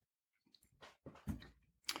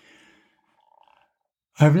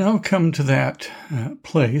I've now come to that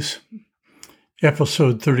place,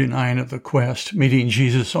 episode 39 of The Quest, Meeting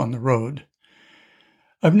Jesus on the Road.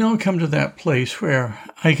 I've now come to that place where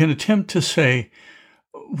I can attempt to say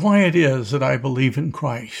why it is that I believe in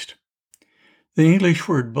Christ. The English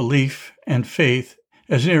word belief and faith,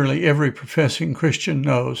 as nearly every professing Christian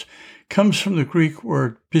knows, comes from the Greek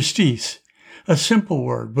word pistis, a simple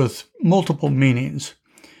word with multiple meanings.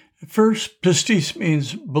 First, pistis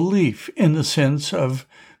means belief in the sense of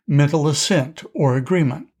mental assent or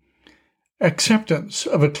agreement, acceptance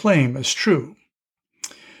of a claim as true.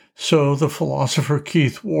 So the philosopher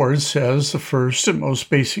Keith Ward says the first and most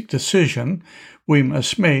basic decision we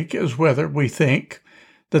must make is whether we think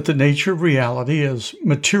that the nature of reality is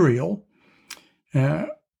material,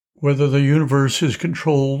 whether the universe is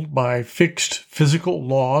controlled by fixed physical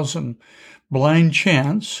laws and blind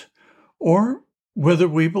chance, or whether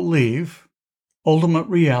we believe ultimate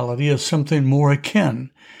reality is something more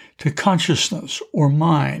akin to consciousness or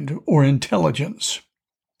mind or intelligence.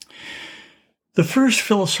 The first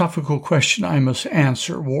philosophical question I must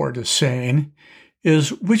answer, Ward is saying,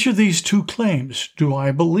 is which of these two claims do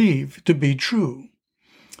I believe to be true?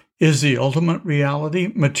 Is the ultimate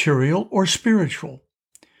reality material or spiritual?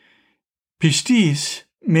 Pistis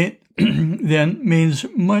then means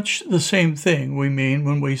much the same thing we mean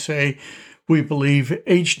when we say we believe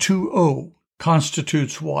H2O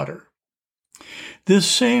constitutes water. This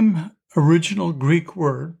same original Greek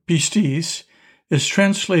word, pistis, is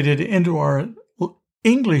translated into our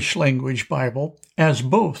English language Bible as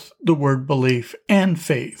both the word belief and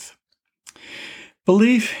faith.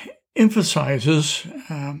 Belief emphasizes,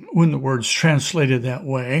 when the word's translated that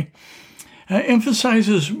way,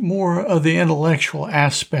 emphasizes more of the intellectual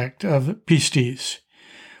aspect of pistis,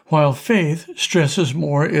 while faith stresses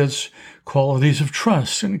more its qualities of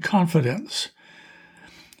trust and confidence.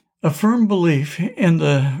 A firm belief in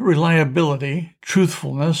the reliability,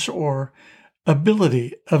 truthfulness, or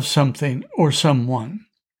ability of something or someone.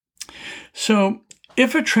 So,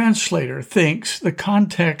 if a translator thinks the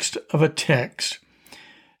context of a text,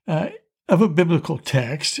 of a biblical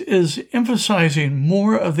text, is emphasizing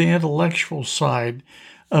more of the intellectual side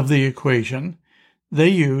of the equation, they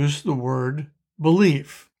use the word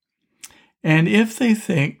belief. And if they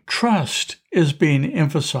think trust is being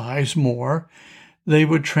emphasized more, they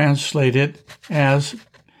would translate it as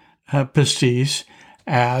pistis,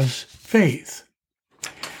 as faith.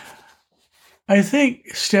 I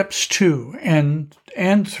think steps 2 and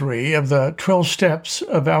 3 of the 12 steps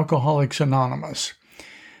of Alcoholics Anonymous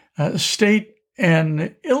state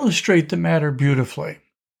and illustrate the matter beautifully.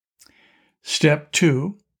 Step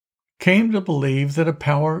 2 came to believe that a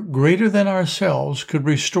power greater than ourselves could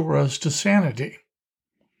restore us to sanity.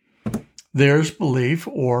 There's belief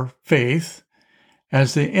or faith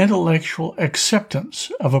as the intellectual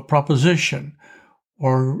acceptance of a proposition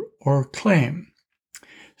or claim.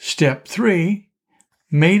 Step 3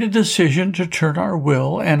 made a decision to turn our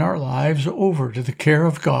will and our lives over to the care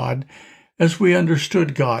of God as we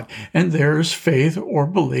understood God, and there's faith or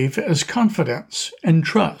belief as confidence and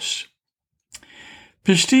trust.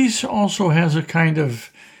 Pistis also has a kind of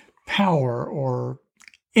power or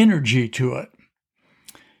energy to it.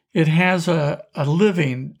 It has a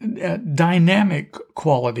living, dynamic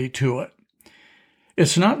quality to it.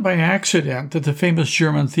 It's not by accident that the famous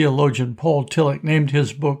German theologian Paul Tillich named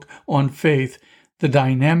his book on faith, The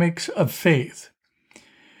Dynamics of Faith.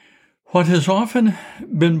 What has often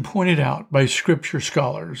been pointed out by scripture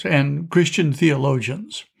scholars and Christian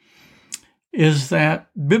theologians is that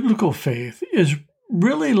biblical faith is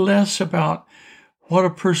really less about what a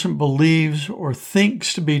person believes or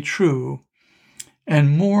thinks to be true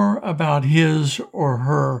and more about his or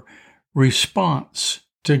her response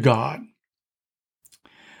to God.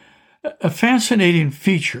 A fascinating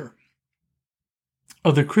feature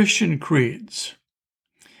of the Christian creeds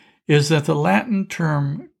is that the Latin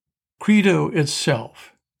term credo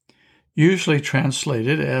itself, usually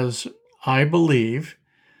translated as I believe,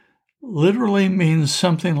 literally means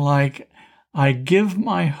something like I give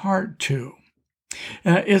my heart to.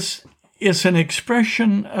 It's an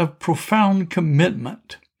expression of profound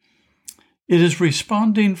commitment. It is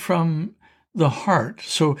responding from the heart.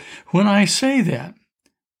 So when I say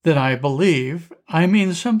that I believe, I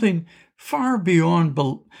mean something far beyond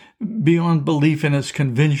belief in its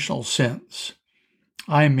conventional sense.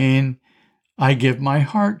 I mean, I give my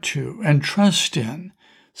heart to and trust in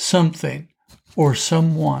something or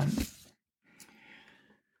someone.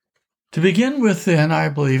 To begin with, then, I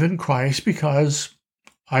believe in Christ because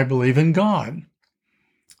I believe in God.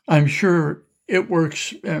 I'm sure it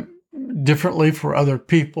works differently for other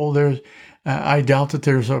people. I doubt that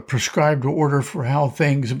there's a prescribed order for how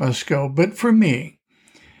things must go. But for me,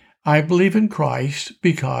 I believe in Christ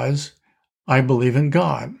because I believe in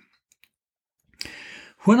God.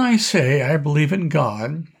 When I say I believe in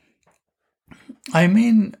God, I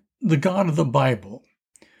mean the God of the Bible,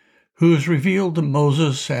 who is revealed to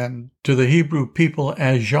Moses and to the Hebrew people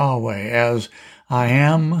as Yahweh, as I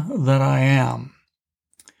am that I am.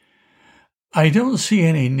 I don't see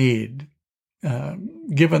any need,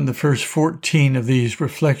 given the first 14 of these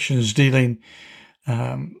reflections dealing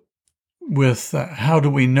with how do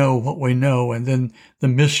we know what we know, and then the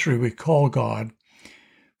mystery we call God,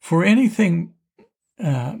 for anything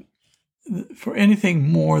more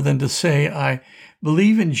than to say I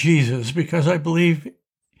believe in Jesus because I believe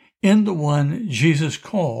in the one Jesus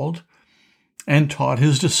called and taught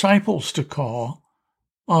his disciples to call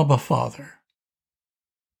Abba Father.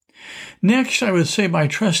 Next, I would say my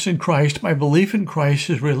trust in Christ, my belief in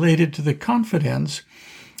Christ is related to the confidence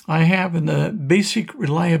I have in the basic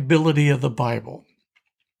reliability of the Bible.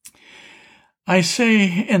 I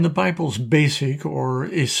say in the Bible's basic or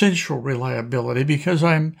essential reliability because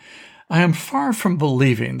I am far from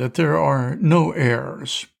believing that there are no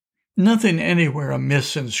errors, nothing anywhere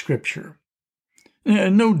amiss in Scripture,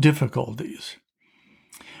 no difficulties.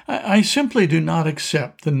 I simply do not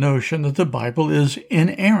accept the notion that the Bible is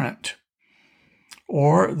inerrant,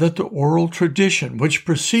 or that the oral tradition which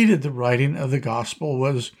preceded the writing of the gospel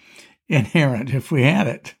was inherent if we had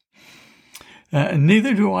it.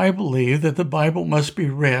 Neither do I believe that the Bible must be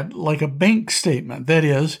read like a bank statement, that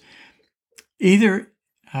is, either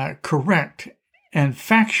correct and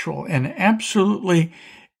factual in absolutely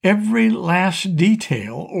every last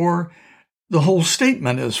detail, or the whole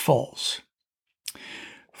statement is false.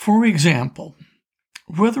 For example,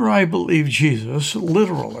 whether I believe Jesus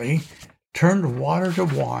literally turned water to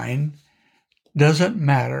wine doesn't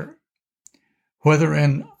matter. Whether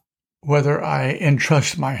I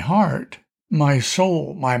entrust my heart, my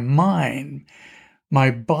soul, my mind, my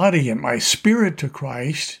body, and my spirit to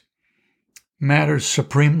Christ matters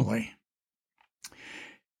supremely.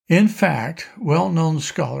 In fact, well-known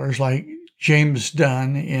scholars like James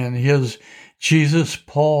Dunn in his Jesus,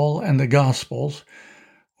 Paul, and the Gospels,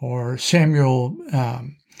 or Samuel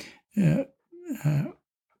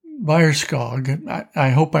Byrskog, I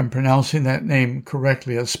hope I'm pronouncing that name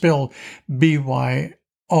correctly. It's spelled Byrskog.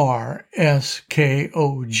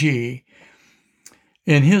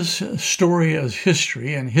 In his Story as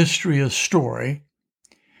History and History as Story,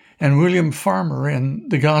 and William Farmer in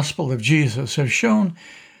The Gospel of Jesus have shown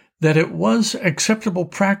that it was acceptable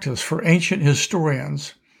practice for ancient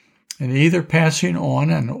historians in either passing on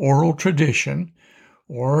an oral tradition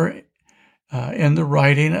or in the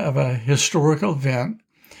writing of a historical event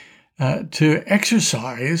to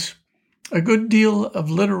exercise a good deal of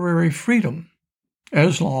literary freedom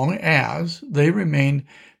as long as they remained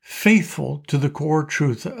faithful to the core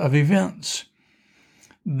truth of events.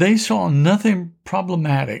 They saw nothing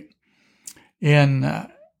problematic in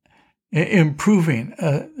improving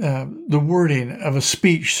the wording of a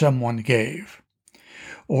speech someone gave,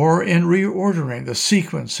 or in reordering the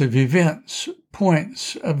sequence of events,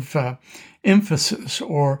 points of emphasis,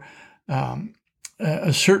 or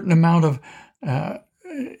a certain amount of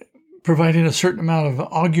providing a certain amount of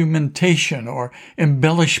augmentation or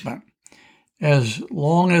embellishment, as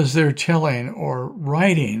long as their telling or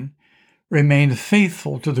writing remained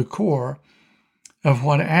faithful to the core of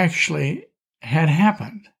what actually had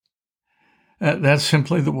happened. That's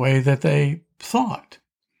simply the way that they thought.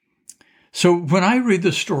 So when I read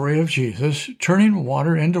the story of Jesus turning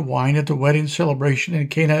water into wine at the wedding celebration in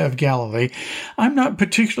Cana of Galilee, I'm not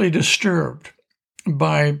particularly disturbed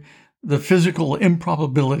by the physical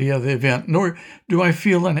improbability of the event, nor do I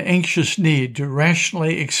feel an anxious need to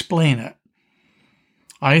rationally explain it.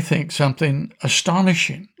 I think something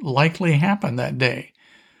astonishing likely happened that day.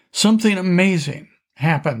 Something amazing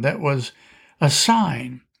happened that was a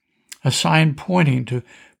sign pointing to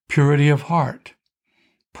purity of heart,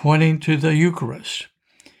 pointing to the Eucharist,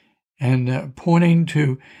 and pointing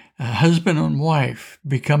to husband and wife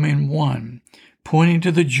becoming one, pointing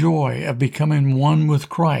to the joy of becoming one with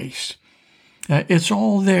Christ. It's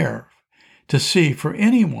all there to see for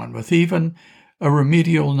anyone with even a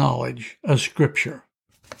remedial knowledge of Scripture.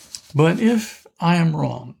 But if I am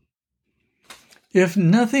wrong, if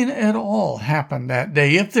nothing at all happened that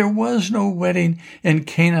day, if there was no wedding in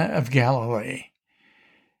Cana of Galilee,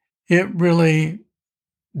 it really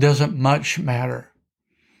doesn't much matter.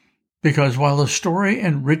 Because while the story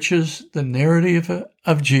enriches the narrative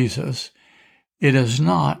of Jesus, it is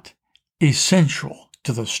not essential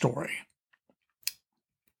to the story.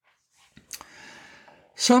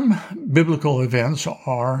 Some biblical events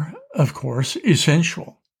are, of course,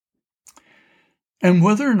 essential. And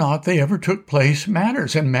whether or not they ever took place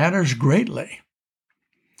matters, and matters greatly.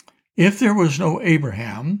 If there was no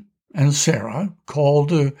Abraham and Sarah called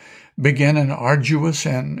to begin an arduous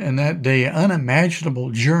and, in that day,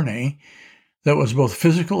 unimaginable journey that was both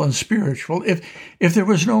physical and spiritual, if there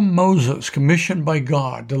was no Moses commissioned by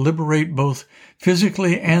God to liberate both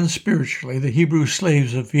physically and spiritually the Hebrew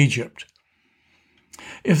slaves of Egypt,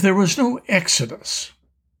 if there was no Exodus,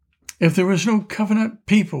 if there was no covenant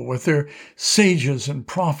people with their sages and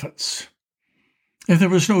prophets, if there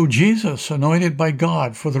was no Jesus anointed by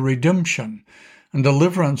God for the redemption and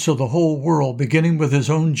deliverance of the whole world, beginning with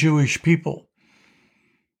his own Jewish people,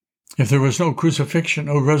 if there was no crucifixion,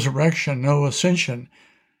 no resurrection, no ascension,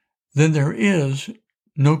 then there is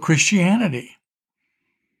no Christianity.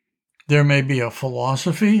 There may be a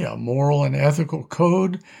philosophy, a moral and ethical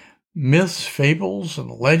code, myths, fables, and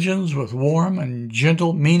legends with warm and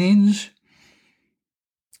gentle meanings,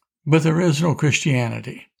 but there is no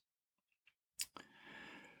Christianity.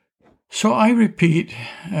 So I repeat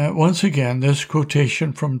once again this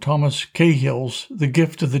quotation from Thomas Cahill's The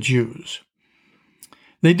Gift of the Jews.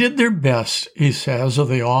 They did their best, he says, of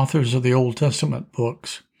the authors of the Old Testament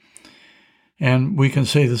books, and we can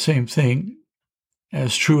say the same thing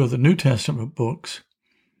as true of the New Testament books,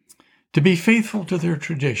 to be faithful to their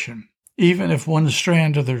tradition, even if one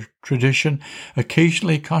strand of their tradition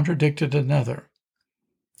occasionally contradicted another.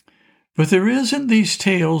 But there is in these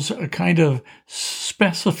tales a kind of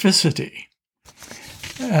specificity,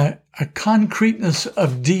 a concreteness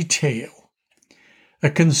of detail, a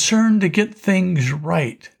concern to get things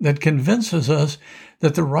right that convinces us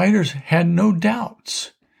that the writers had no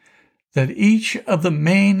doubts that each of the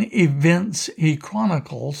main events he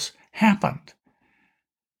chronicles happened.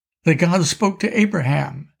 That God spoke to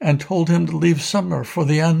Abraham and told him to leave somewhere for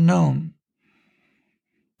the unknown.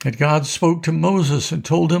 That God spoke to Moses and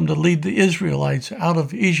told him to lead the Israelites out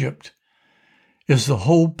of Egypt is the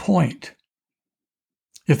whole point.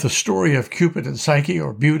 If the story of Cupid and Psyche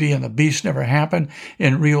or Beauty and the Beast never happened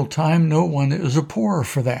in real time, no one is a poorer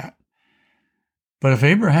for that. But if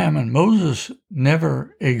Abraham and Moses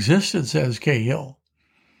never existed, says Cahill,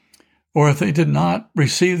 or if they did not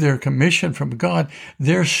receive their commission from God,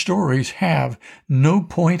 their stories have no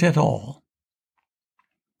point at all.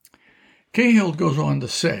 Cahill goes on to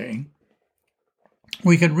say,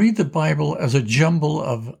 we can read the Bible as a jumble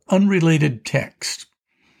of unrelated texts,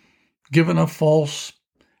 given a false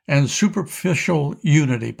and superficial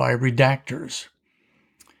unity by redactors.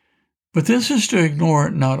 But this is to ignore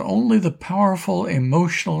not only the powerful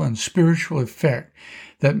emotional and spiritual effect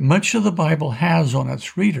that much of the Bible has on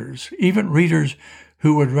its readers, even readers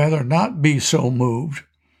who would rather not be so moved,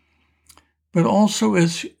 but also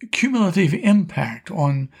its cumulative impact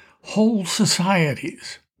on whole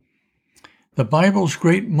societies. The Bible's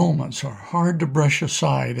great moments are hard to brush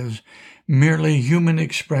aside as merely human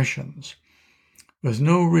expressions, with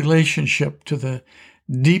no relationship to the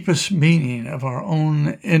deepest meaning of our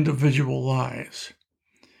own individual lives.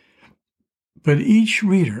 But each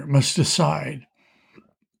reader must decide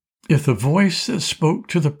if the voice that spoke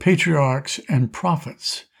to the patriarchs and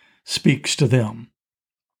prophets speaks to them.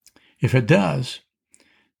 If it does,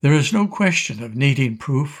 there is no question of needing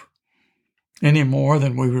proof, any more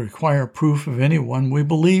than we require proof of anyone we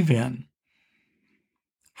believe in.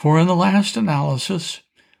 For in the last analysis,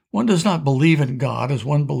 one does not believe in God as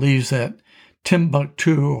one believes that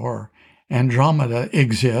Timbuktu or Andromeda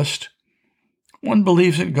exist. One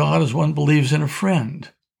believes in God as one believes in a friend,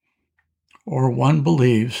 or one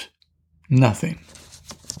believes nothing.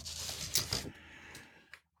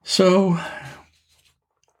 So,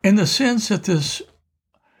 in the sense that this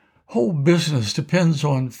whole business depends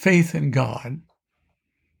on faith in God,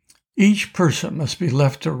 each person must be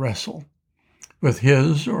left to wrestle with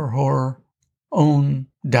his or her own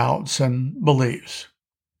doubts and beliefs.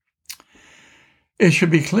 It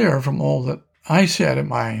should be clear from all that I said in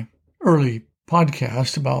my early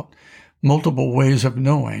podcast about multiple ways of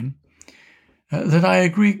knowing that I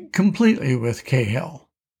agree completely with Cahill.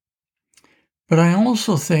 But I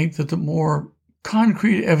also think that the more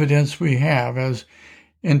concrete evidence we have as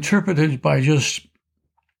interpreted by just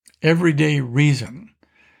everyday reason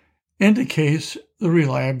indicates the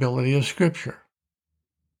reliability of Scripture.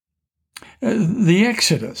 The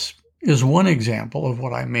Exodus is one example of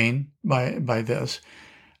what I mean by this.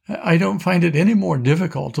 I don't find it any more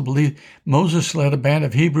difficult to believe Moses led a band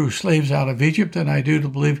of Hebrew slaves out of Egypt than I do to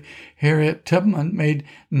believe Harriet Tubman made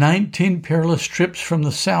 19 perilous trips from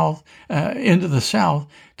the south into the south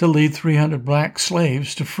to lead 300 black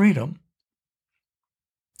slaves to freedom.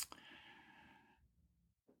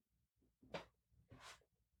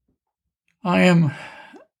 I am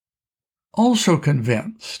also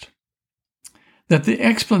convinced that the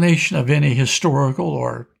explanation of any historical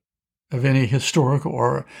or of any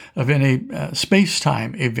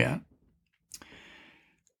space-time event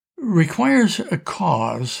requires a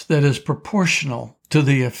cause that is proportional to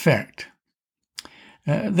the effect.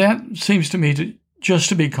 That seems to me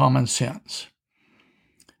to be common sense.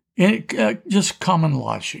 Just common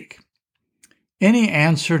logic. Any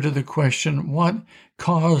answer to the question, what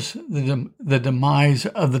caused the demise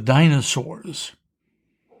of the dinosaurs,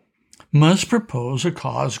 must propose a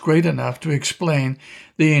cause great enough to explain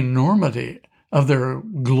the enormity of their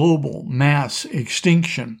global mass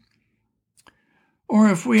extinction. Or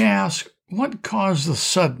if we ask, what caused the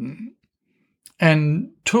sudden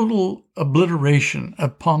and total obliteration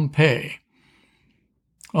of Pompeii,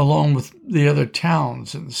 along with the other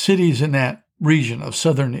towns and cities in that region of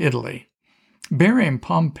southern Italy, burying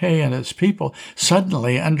Pompeii and its people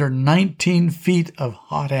suddenly under 19 feet of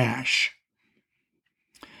hot ash?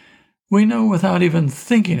 We know without even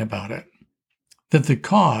thinking about it that the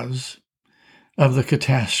cause of the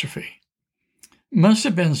catastrophe must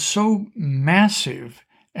have been so massive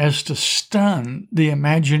as to stun the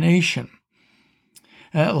imagination,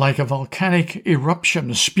 like a volcanic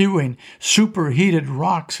eruption spewing superheated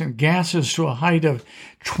rocks and gases to a height of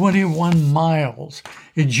 21 miles,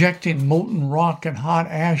 ejecting molten rock and hot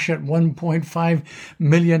ash at 1.5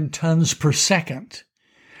 million tons per second,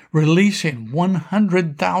 releasing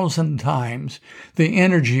 100,000 times the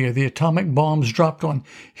energy of the atomic bombs dropped on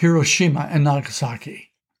Hiroshima and Nagasaki.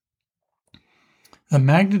 The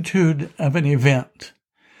magnitude of an event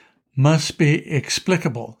must be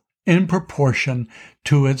explicable in proportion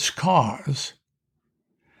to its cause.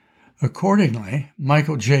 Accordingly,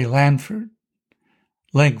 Michael J. Langford,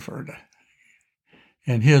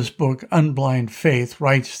 in his book Unblind Faith,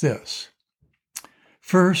 writes this: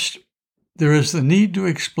 First, there is the need to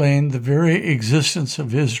explain the very existence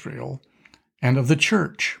of Israel and of the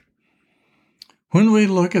church. When we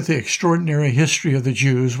look at the extraordinary history of the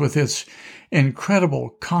Jews with its incredible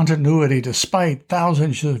continuity despite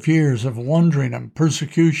thousands of years of wandering and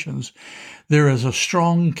persecutions, there is a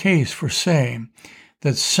strong case for saying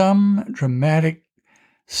that some dramatic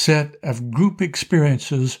set of group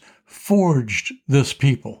experiences forged this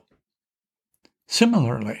people.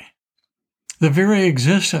 Similarly, the very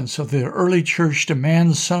existence of the early church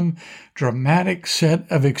demands some dramatic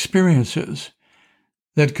set of experiences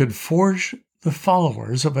that could forge the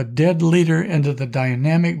followers of a dead leader into the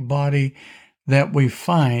dynamic body that we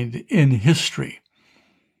find in history.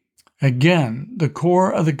 Again, the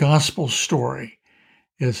core of the gospel story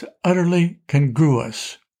is utterly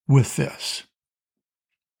congruous with this.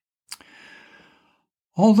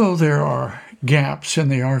 Although there are gaps in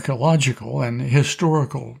the archaeological and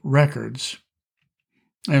historical records,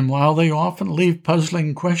 and while they often leave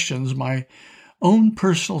puzzling questions, my own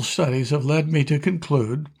personal studies have led me to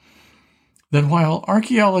conclude that while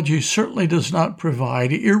archaeology certainly does not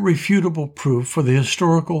provide irrefutable proof for the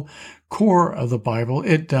historical core of the Bible,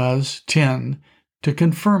 it does tend to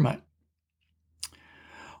confirm it.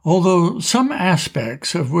 Although some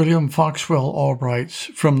aspects of William Foxwell Albright's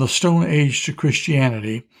From the Stone Age to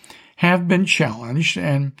Christianity have been challenged,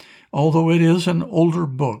 and although it is an older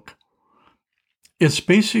book, its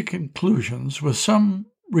basic conclusions, with some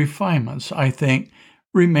refinements, I think,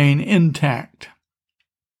 remain intact.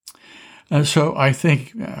 So I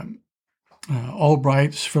think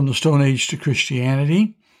Albright's From the Stone Age to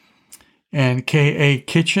Christianity and K.A.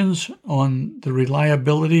 Kitchen's on the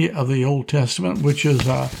reliability of the Old Testament, which is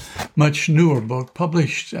a much newer book,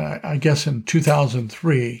 published, I guess, in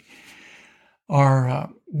 2003, are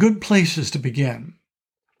good places to begin.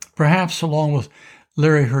 Perhaps along with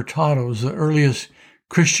Larry Hurtado's The Earliest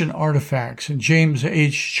Christian Artifacts and James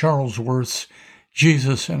H. Charlesworth's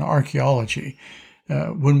Jesus and Archaeology,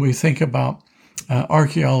 when we think about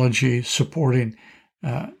archaeology supporting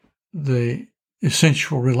the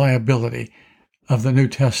essential reliability of the New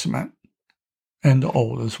Testament and the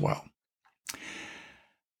Old as well.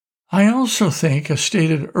 I also think, as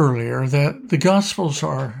stated earlier, that the Gospels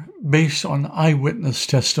are based on eyewitness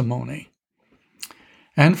testimony,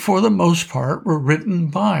 and for the most part were written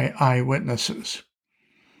by eyewitnesses.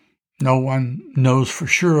 No one knows for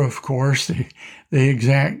sure, of course, the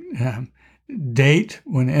exact date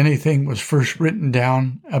when anything was first written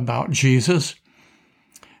down about Jesus,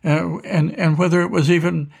 and whether it was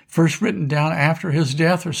even first written down after his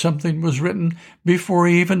death or something was written before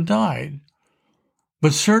he even died.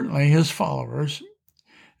 But certainly his followers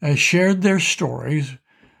shared their stories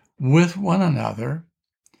with one another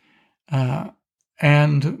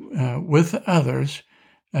and with others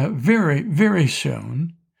very, very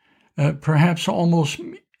soon perhaps almost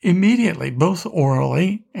immediately, both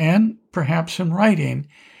orally and perhaps in writing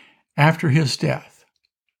after his death.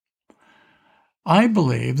 I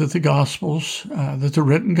believe that the Gospels, that the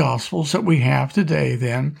written Gospels that we have today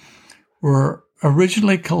then, were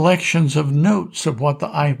originally collections of notes of what the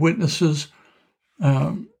eyewitnesses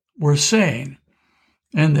were saying,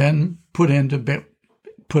 and then put into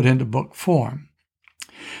book form.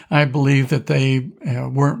 I believe that they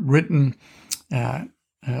weren't written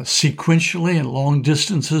sequentially in long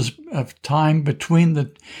distances of time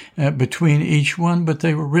between each one, but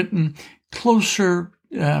they were written closer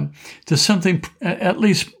to something at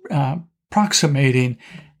least approximating,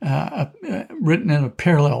 written in a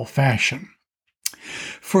parallel fashion.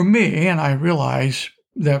 For me, and I realize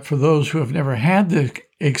that for those who have never had the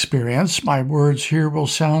experience, my words here will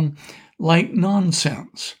sound like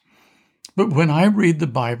nonsense. But when I read the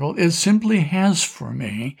Bible, it simply has for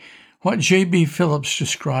me what J.B. Phillips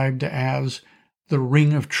described as the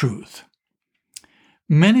ring of truth.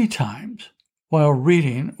 Many times, while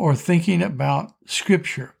reading or thinking about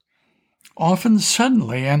Scripture, often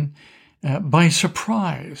suddenly and by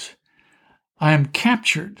surprise, I am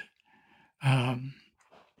captured,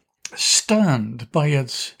 stunned by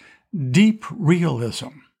its deep realism.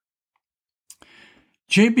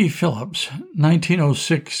 J.B. Phillips,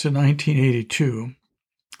 1906 to 1982,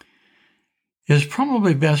 is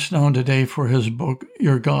probably best known today for his book,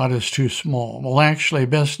 Your God is Too Small. Well, actually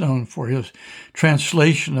best known for his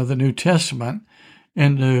translation of the New Testament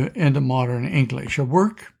into modern English, a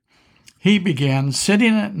work he began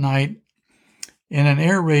sitting at night in an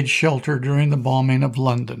air raid shelter during the bombing of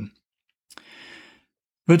London.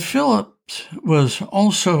 But Phillips was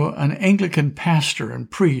also an Anglican pastor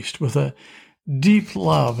and priest with a deep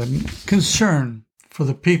love and concern for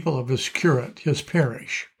the people of his curate, his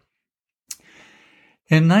parish.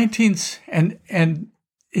 And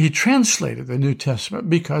he translated the New Testament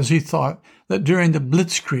because he thought that during the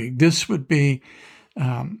Blitzkrieg, this would be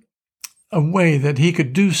a way that he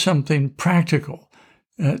could do something practical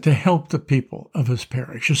to help the people of his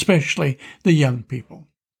parish, especially the young people.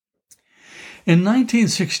 In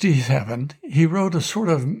 1967, he wrote a sort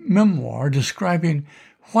of memoir describing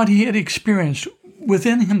what he had experienced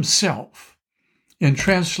within himself in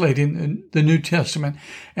translating the New Testament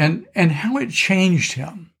and how it changed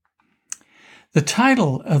him. The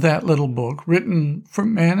title of that little book, written for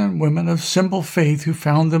men and women of simple faith who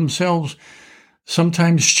found themselves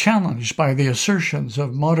sometimes challenged by the assertions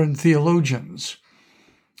of modern theologians,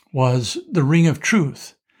 was The Ring of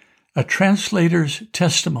Truth, a translator's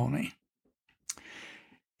testimony.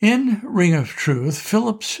 In Ring of Truth,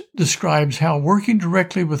 Phillips describes how working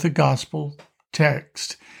directly with the gospel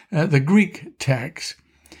text, the Greek text,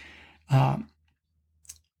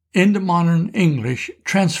 into modern English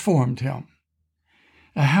transformed him,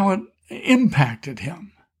 how it impacted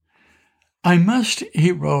him. I must,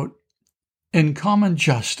 he wrote, in common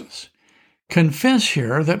justice, confess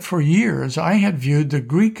here that for years I had viewed the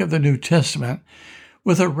Greek of the New Testament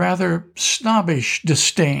with a rather snobbish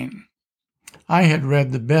disdain. I had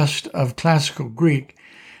read the best of classical Greek,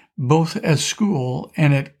 both at school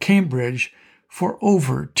and at Cambridge, for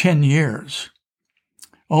over 10 years.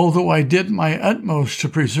 Although I did my utmost to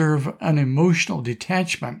preserve an emotional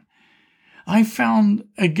detachment, I found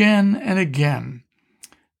again and again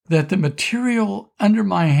that the material under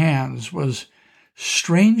my hands was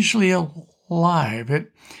strangely alive.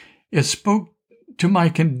 It spoke to my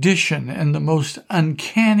condition in the most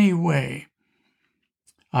uncanny way.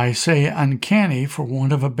 I say uncanny for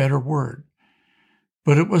want of a better word,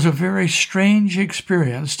 but it was a very strange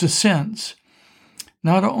experience to sense,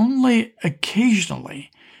 not only occasionally,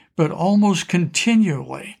 but almost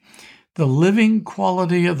continually, the living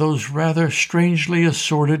quality of those rather strangely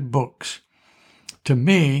assorted books. To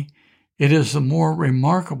me, it is the more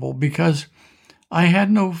remarkable because I had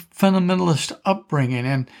no fundamentalist upbringing,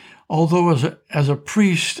 and although as a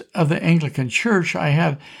priest of the Anglican Church I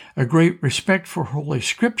had a great respect for Holy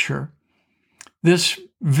Scripture, this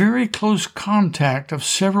very close contact of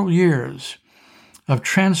several years of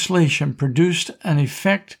translation produced an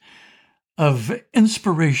effect of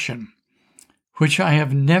inspiration which I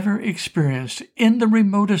have never experienced in the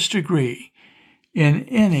remotest degree in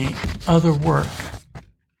any other work.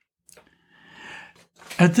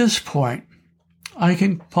 At this point, I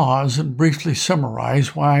can pause and briefly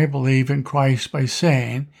summarize why I believe in Christ by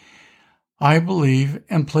saying, I believe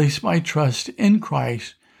and place my trust in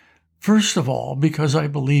Christ, first of all, because I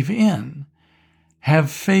believe in,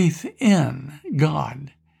 have faith in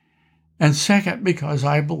God, and second, because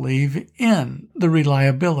I believe in the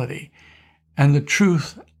reliability and the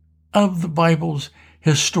truth of the Bible's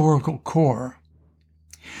historical core.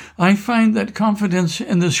 I find that confidence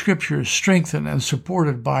in the Scriptures strengthened and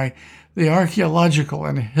supported by the archaeological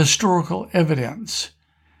and historical evidence,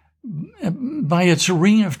 by its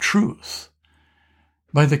ring of truth,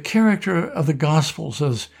 by the character of the Gospels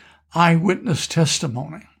as eyewitness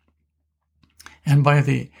testimony, and by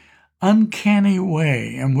the uncanny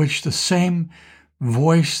way in which the same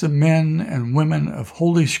voice the men and women of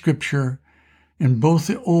Holy Scripture in both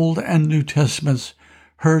the Old and New Testaments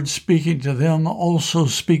heard speaking to them also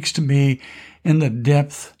speaks to me in the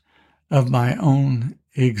depth of my own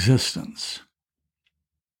existence.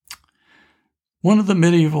 One of the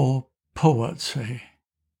medieval poets,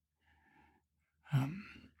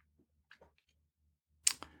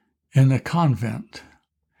 in a convent,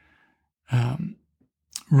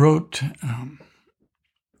 wrote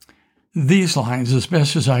these lines as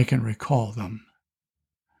best as I can recall them.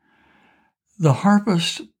 The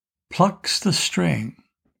harpist plucks the string,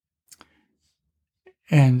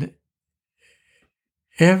 and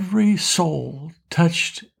every soul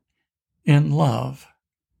touched in love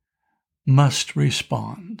must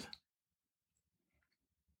respond.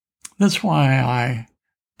 That's why I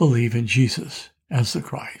believe in Jesus as the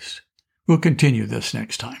Christ. We'll continue this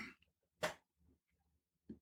next time.